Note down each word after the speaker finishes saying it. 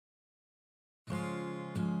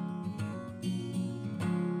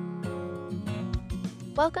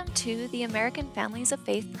Welcome to the American Families of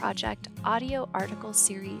Faith Project audio article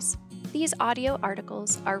series. These audio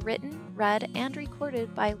articles are written, read, and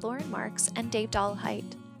recorded by Lauren Marks and Dave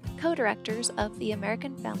Dollahite, co-directors of the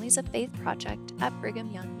American Families of Faith Project at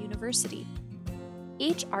Brigham Young University.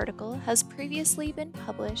 Each article has previously been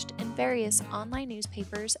published in various online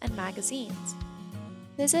newspapers and magazines.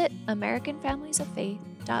 Visit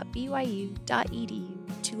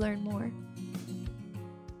americanfamiliesoffaith.byu.edu to learn more.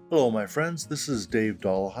 Hello, my friends. This is Dave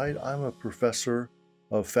Dollahite. I'm a professor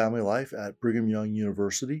of family life at Brigham Young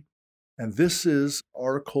University, and this is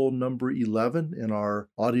article number 11 in our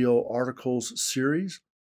audio articles series.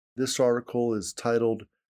 This article is titled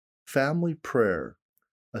Family Prayer,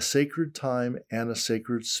 a Sacred Time and a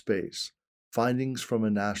Sacred Space, Findings from a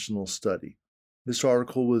National Study. This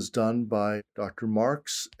article was done by Dr.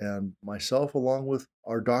 Marks and myself, along with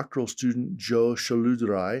our doctoral student Joe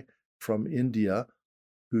Shaludrai from India,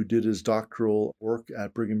 who did his doctoral work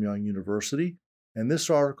at Brigham Young University. And this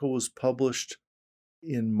article was published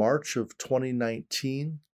in March of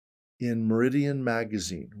 2019 in Meridian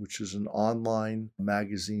Magazine, which is an online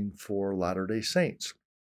magazine for Latter-day Saints.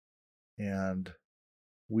 And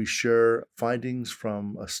we share findings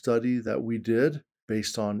from a study that we did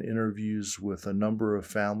based on interviews with a number of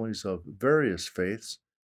families of various faiths.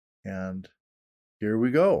 And here we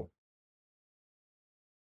go.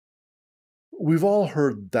 We've all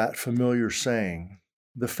heard that familiar saying,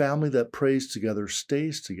 the family that prays together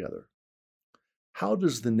stays together. How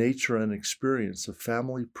does the nature and experience of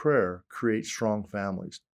family prayer create strong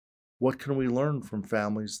families? What can we learn from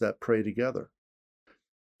families that pray together?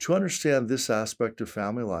 To understand this aspect of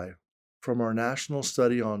family life, from our national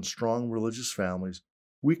study on strong religious families,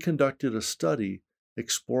 we conducted a study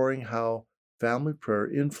exploring how family prayer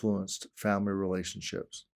influenced family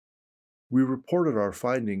relationships. We reported our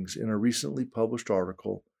findings in a recently published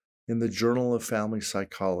article in the Journal of Family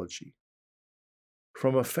Psychology.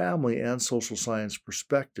 From a family and social science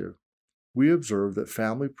perspective, we observed that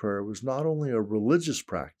family prayer was not only a religious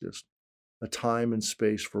practice, a time and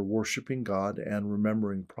space for worshiping God and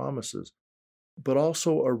remembering promises, but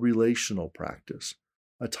also a relational practice,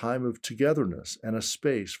 a time of togetherness and a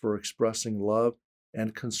space for expressing love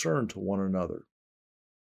and concern to one another.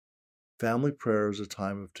 Family prayer is a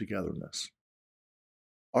time of togetherness.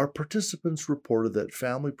 Our participants reported that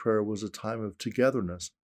family prayer was a time of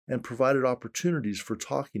togetherness and provided opportunities for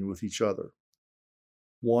talking with each other.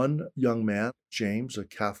 One young man, James, a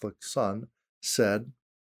Catholic son, said,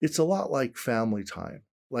 "It's a lot like family time,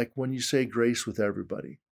 like when you say grace with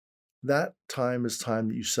everybody. That time is time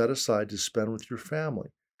that you set aside to spend with your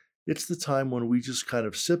family. It's the time when we just kind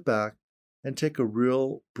of sit back and take a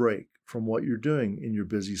real break from what you're doing in your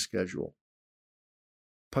busy schedule."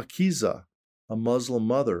 Pakiza, a Muslim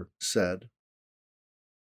mother, said,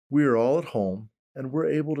 "We are all at home and we're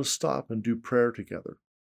able to stop and do prayer together.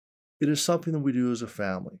 It is something that we do as a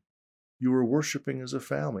family. You are worshiping as a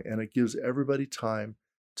family, and it gives everybody time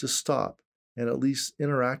to stop and at least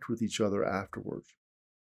interact with each other afterwards.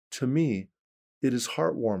 To me, it is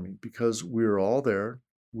heartwarming because we are all there,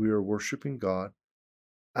 we are worshiping God.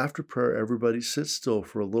 After prayer, everybody sits still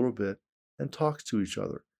for a little bit and talks to each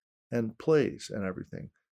other and plays and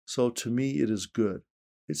everything. So to me, it is good.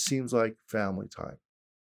 It seems like family time."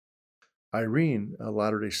 Irene, a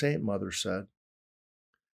Latter-day Saint mother, said,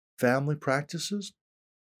 "Family practices?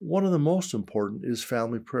 One of the most important is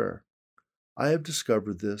family prayer. I have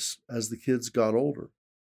discovered this as the kids got older,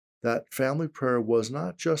 that family prayer was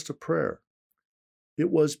not just a prayer. It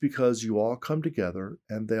was because you all come together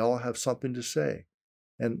and they all have something to say.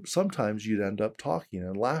 And sometimes you'd end up talking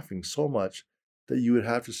and laughing so much that you would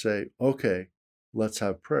have to say, okay, let's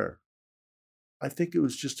have prayer. I think it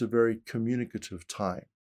was just a very communicative time."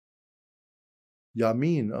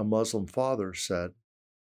 Yamin, a Muslim father, said,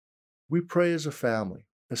 "We pray as a family.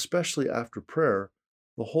 Especially after prayer,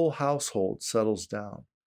 the whole household settles down.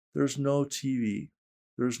 There's no TV.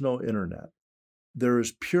 There's no internet. There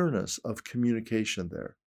is pureness of communication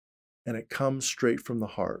there, and it comes straight from the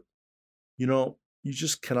heart. You know, you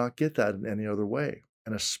just cannot get that in any other way,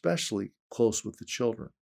 and especially close with the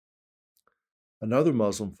children." Another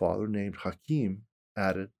Muslim father named Hakim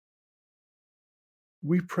added,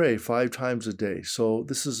 "We pray 5 times a day, so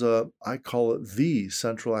this is I call it the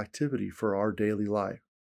central activity for our daily life.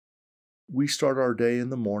 We start our day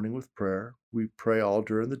in the morning with prayer, we pray all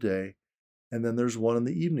during the day, and then there's one in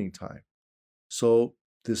the evening time. So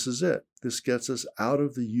this is it. This gets us out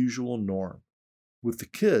of the usual norm. With the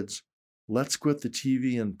kids, let's quit the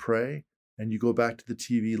TV and pray, and you go back to the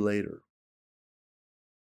TV later."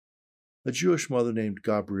 A Jewish mother named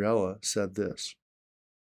Gabriella said this,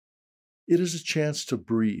 "It is a chance to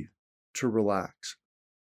breathe, to relax.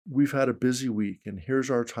 we've had a busy week and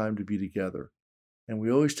here's our time to be together. And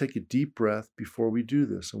we always take a deep breath before we do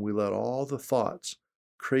this, and we let all the thoughts,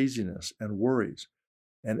 craziness, and worries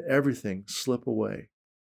and everything slip away,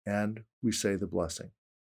 and we say the blessing.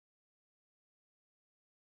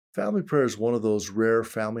 Family prayer is one of those rare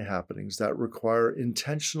family happenings that require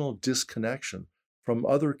intentional disconnection from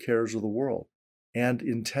other cares of the world and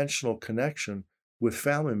intentional connection with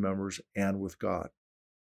family members and with God.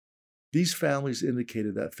 These families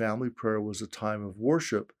indicated that family prayer was a time of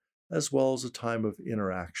worship as well as a time of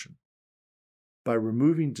interaction. By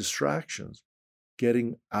removing distractions,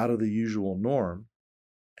 getting out of the usual norm,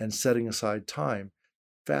 and setting aside time,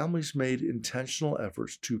 families made intentional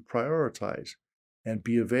efforts to prioritize and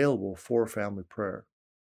be available for family prayer.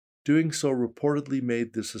 Doing so reportedly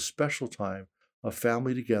made this a special time of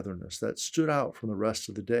family togetherness that stood out from the rest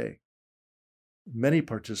of the day. Many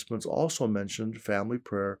participants also mentioned family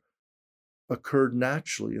prayer occurred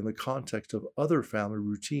naturally in the context of other family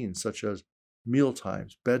routines such as meal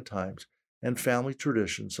times, bedtimes, and family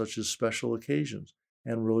traditions such as special occasions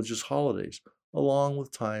and religious holidays, along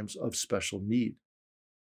with times of special need.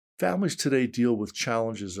 Families today deal with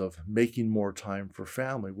challenges of making more time for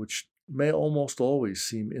family, which may almost always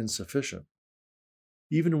seem insufficient.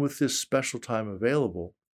 Even with this special time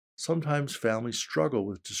available, sometimes families struggle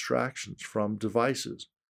with distractions from devices,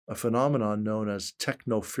 a phenomenon known as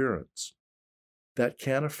technoference, that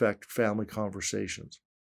can affect family conversations.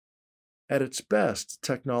 At its best,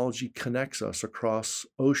 technology connects us across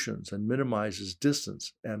oceans and minimizes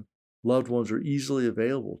distance, and loved ones are easily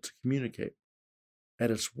available to communicate.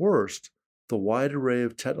 At its worst, the wide array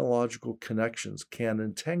of technological connections can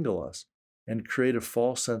entangle us and create a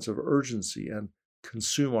false sense of urgency and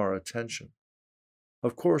consume our attention.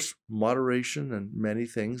 Of course, moderation in many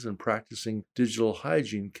things and practicing digital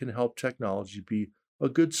hygiene can help technology be a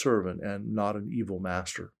good servant and not an evil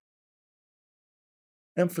master.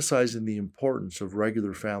 Emphasizing the importance of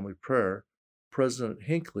regular family prayer, President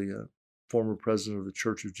Hinckley, a former president of the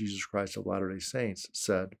Church of Jesus Christ of Latter-day Saints,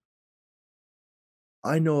 said,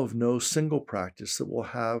 "I know of no single practice that will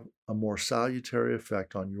have a more salutary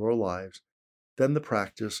effect on your lives than the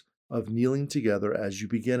practice of kneeling together as you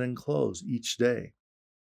begin and close each day.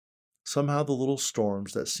 Somehow the little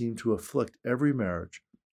storms that seem to afflict every marriage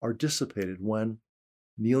are dissipated when,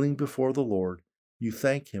 kneeling before the Lord, you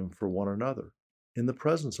thank Him for one another, in the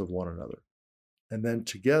presence of one another, and then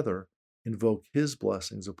together invoke His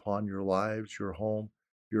blessings upon your lives, your home,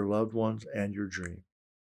 your loved ones, and your dream."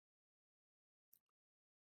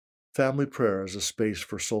 Family prayer as a space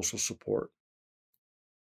for social support.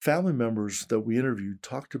 Family members that we interviewed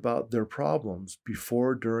talked about their problems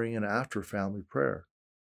before, during, and after family prayer.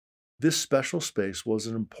 This special space was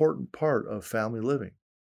an important part of family living.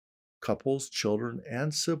 Couples, children,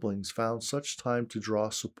 and siblings found such time to draw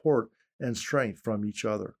support and strength from each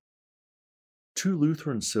other. Two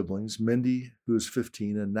Lutheran siblings, Mindy, who is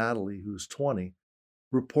 15, and Natalie, who is 20,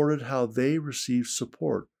 reported how they received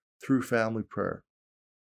support through family prayer.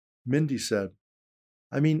 Mindy said,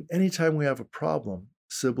 anytime we have a problem,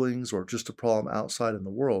 siblings, or just a problem outside in the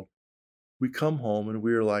world, we come home and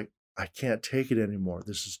we are like, I can't take it anymore.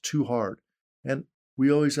 This is too hard. And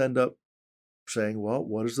we always end up saying, well,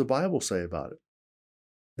 what does the Bible say about it?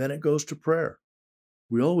 Then it goes to prayer.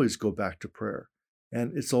 We always go back to prayer.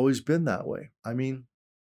 And it's always been that way.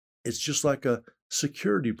 It's just like a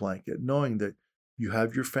security blanket, knowing that you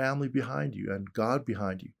have your family behind you and God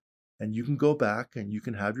behind you. And you can go back and you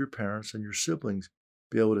can have your parents and your siblings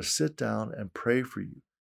be able to sit down and pray for you,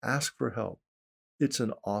 ask for help. It's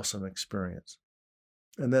an awesome experience.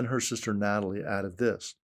 And then her sister Natalie added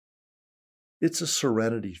this. It's a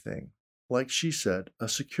serenity thing. Like she said, a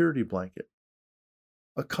security blanket.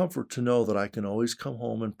 A comfort to know that I can always come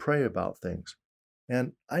home and pray about things.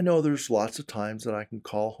 And I know there's lots of times that I can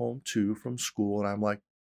call home too from school and I'm like,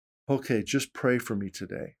 okay, just pray for me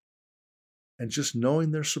today. And just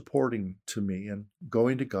knowing they're supporting to me and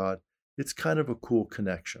going to God, it's kind of a cool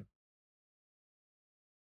connection.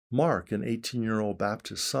 Mark, an 18-year-old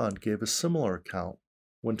Baptist son, gave a similar account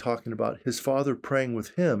when talking about his father praying with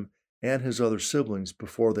him and his other siblings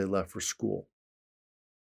before they left for school.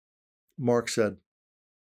 Mark said,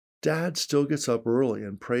 Dad still gets up early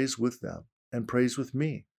and prays with them and prays with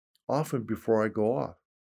me, often before I go off.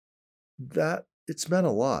 It's meant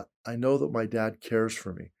a lot. I know that my dad cares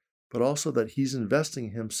for me, but also that he's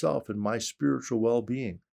investing himself in my spiritual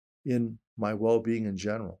well-being, in my well-being in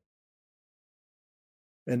general.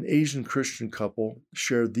 An Asian Christian couple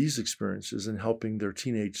shared these experiences in helping their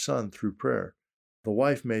teenage son through prayer. The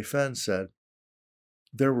wife, Mei Fen, said,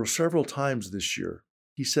 "There were several times this year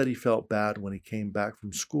he said he felt bad when he came back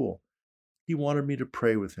from school. He wanted me to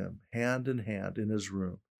pray with him, hand in hand, in his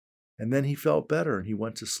room. And then he felt better and he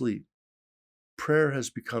went to sleep. Prayer has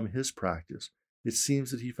become his practice. It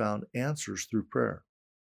seems that he found answers through prayer.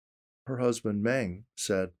 Her husband, Meng,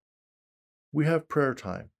 said, "We have prayer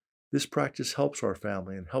time. This practice helps our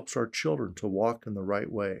family and helps our children to walk in the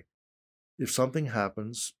right way. If something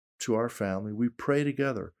happens to our family, we pray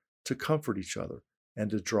together to comfort each other and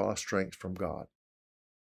to draw strength from God."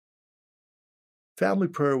 Family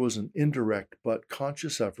prayer was an indirect but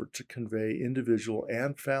conscious effort to convey individual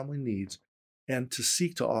and family needs and to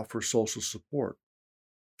seek to offer social support.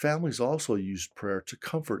 Families also used prayer to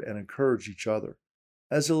comfort and encourage each other,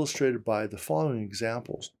 as illustrated by the following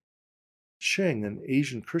examples. Sheng, an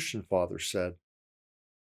Asian Christian father, said,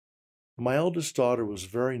 "My eldest daughter was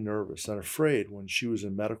very nervous and afraid when she was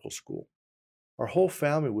in medical school. Our whole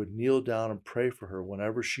family would kneel down and pray for her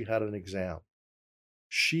whenever she had an exam.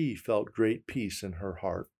 She felt great peace in her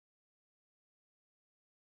heart."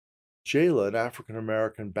 Jayla, an African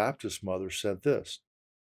American Baptist mother, said this,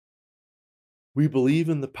 "We believe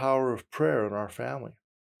in the power of prayer in our family,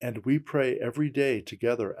 and we pray every day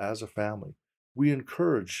together as a family. We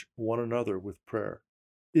encourage one another with prayer.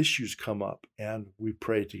 Issues come up, and we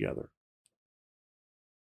pray together."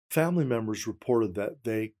 Family members reported that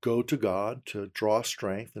they go to God to draw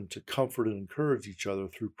strength and to comfort and encourage each other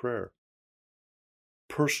through prayer.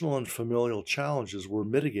 Personal and familial challenges were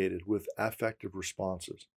mitigated with affective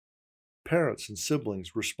responses. Parents and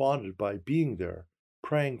siblings responded by being there,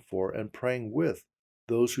 praying for, and praying with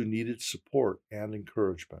those who needed support and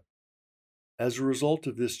encouragement. As a result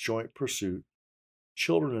of this joint pursuit,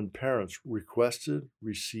 children and parents requested,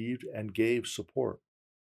 received, and gave support.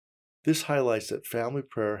 This highlights that family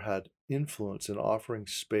prayer had influence in offering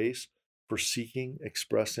space for seeking,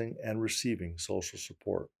 expressing, and receiving social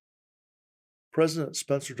support. President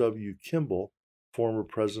Spencer W. Kimball, former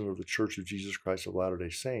president of the Church of Jesus Christ of Latter-day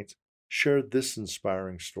Saints, shared this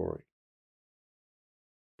inspiring story.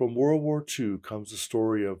 From World War II comes the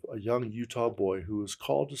story of a young Utah boy who was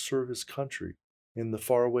called to serve his country in the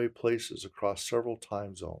faraway places across several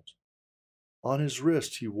time zones. On his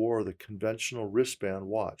wrist, he wore the conventional wristband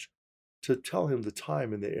watch to tell him the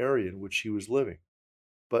time in the area in which he was living.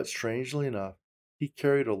 But strangely enough, he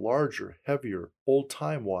carried a larger, heavier,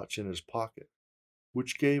 old-time watch in his pocket,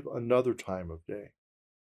 which gave another time of day.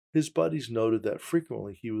 His buddies noted that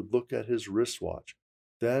frequently he would look at his wristwatch,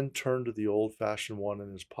 then turn to the old-fashioned one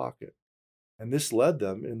in his pocket, and this led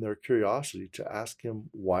them, in their curiosity, to ask him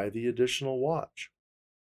why the additional watch.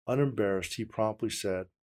 Unembarrassed, he promptly said,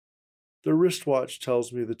 "The wristwatch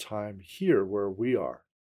tells me the time here where we are,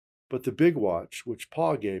 but the big watch, which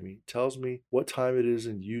Pa gave me, tells me what time it is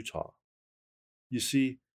in Utah. You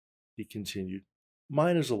see," he continued,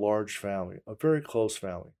 "mine is a large family, a very close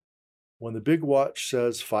family. When the big watch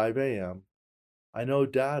says 5 a.m., I know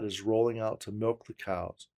Dad is rolling out to milk the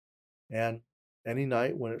cows. And any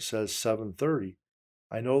night when it says 7:30,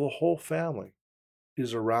 I know the whole family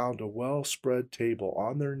is around a well-spread table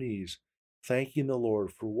on their knees, thanking the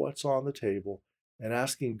Lord for what's on the table and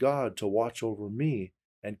asking God to watch over me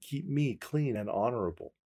and keep me clean and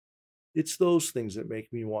honorable. It's those things that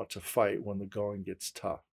make me want to fight when the going gets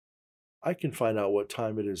tough. I can find out what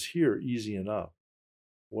time it is here easy enough.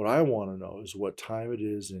 What I want to know is what time it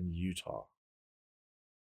is in Utah.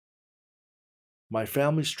 My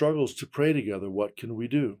family struggles to pray together. What can we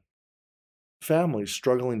do?" Families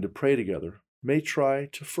struggling to pray together may try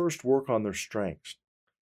to first work on their strengths.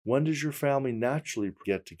 When does your family naturally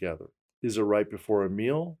get together? Is it right before a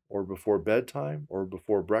meal, or before bedtime, or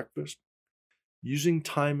before breakfast? Using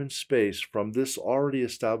time and space from this already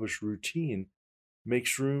established routine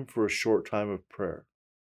makes room for a short time of prayer.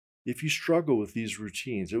 If you struggle with these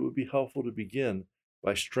routines, it would be helpful to begin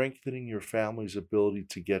by strengthening your family's ability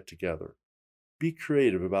to get together. Be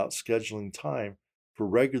creative about scheduling time for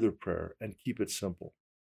regular prayer and keep it simple.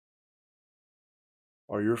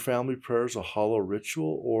 Are your family prayers a hollow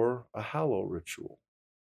ritual or a hallow ritual?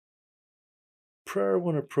 Prayer,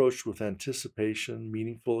 when approached with anticipation,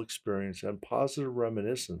 meaningful experience, and positive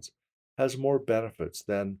reminiscence, has more benefits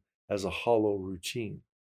than as a hollow routine.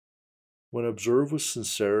 When observed with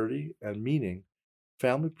sincerity and meaning,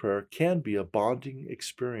 family prayer can be a bonding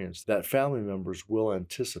experience that family members will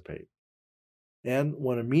anticipate. And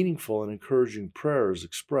when a meaningful and encouraging prayer is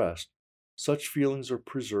expressed, such feelings are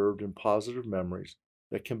preserved in positive memories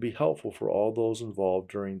that can be helpful for all those involved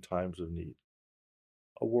during times of need.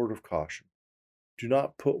 A word of caution: do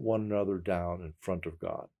not put one another down in front of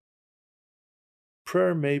God.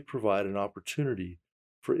 Prayer may provide an opportunity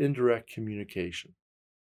for indirect communication.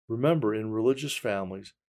 Remember, in religious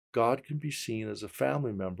families, God can be seen as a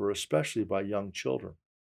family member, especially by young children.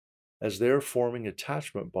 As they are forming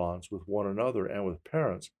attachment bonds with one another and with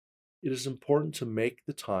parents, it is important to make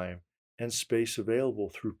the time and space available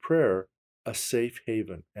through prayer a safe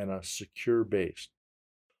haven and a secure base.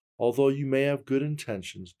 Although you may have good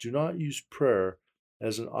intentions, do not use prayer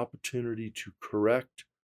as an opportunity to correct,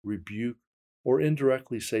 rebuke, or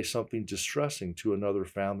indirectly say something distressing to another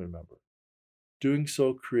family member. Doing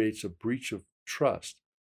so creates a breach of trust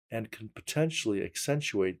and can potentially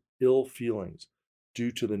accentuate ill feelings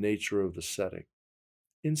due to the nature of the setting.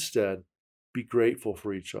 Instead, be grateful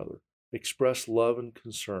for each other, express love and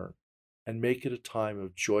concern, and make it a time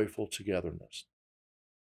of joyful togetherness.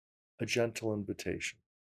 A gentle invitation.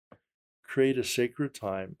 Create a sacred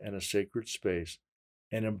time and a sacred space,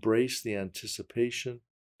 and embrace the anticipation,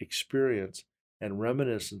 experience, and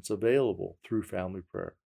reminiscence available through family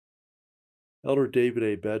prayer. Elder David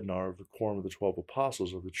A. Bednar of the Quorum of the 12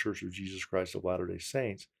 Apostles of the Church of Jesus Christ of Latter-day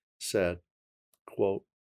Saints said, quote,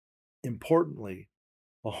 "Importantly,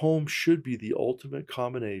 a home should be the ultimate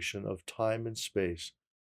combination of time and space,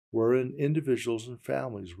 wherein individuals and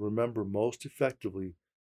families remember most effectively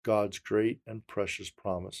God's great and precious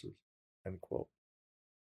promises." End quote.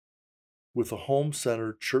 With a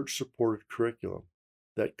home-centered, church-supported curriculum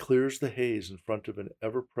that clears the haze in front of an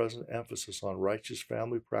ever-present emphasis on righteous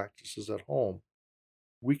family practices at home,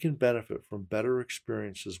 we can benefit from better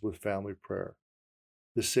experiences with family prayer.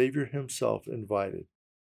 The Savior himself invited,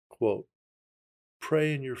 quote,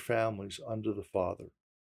 "Pray in your families unto the Father,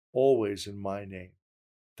 always in my name,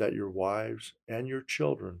 that your wives and your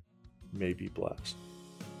children may be blessed."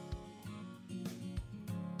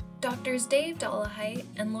 Drs. Dave Dollahite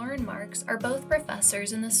and Lauren Marks are both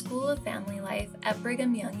professors in the School of Family Life at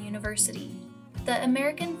Brigham Young University. The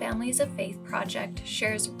American Families of Faith Project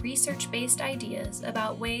shares research-based ideas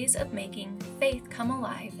about ways of making faith come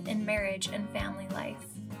alive in marriage and family life.